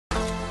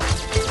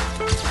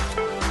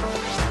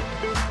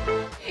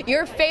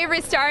Your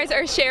favorite stars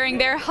are sharing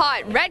their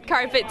hot red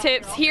carpet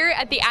tips here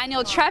at the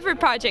annual Trevor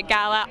Project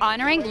Gala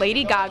honoring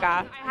Lady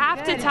Gaga. I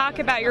have to talk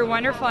about your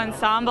wonderful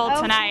ensemble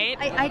tonight.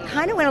 I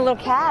kind of went a little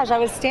cash. I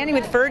was standing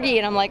with Fergie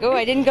and I'm like, oh,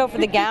 I didn't go for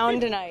the gown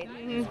tonight.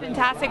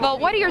 Fantastic. Well,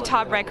 what are your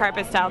top red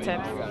carpet style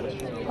tips?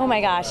 Oh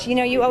my gosh,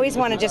 you always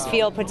want to just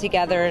feel put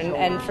together,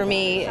 and for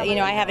me,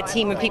 I have a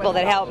team of people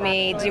that help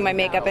me do my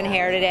makeup and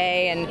hair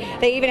today,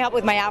 and they even helped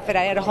with my outfit.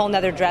 I had a whole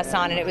nother dress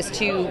on and it was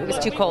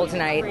too cold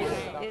tonight.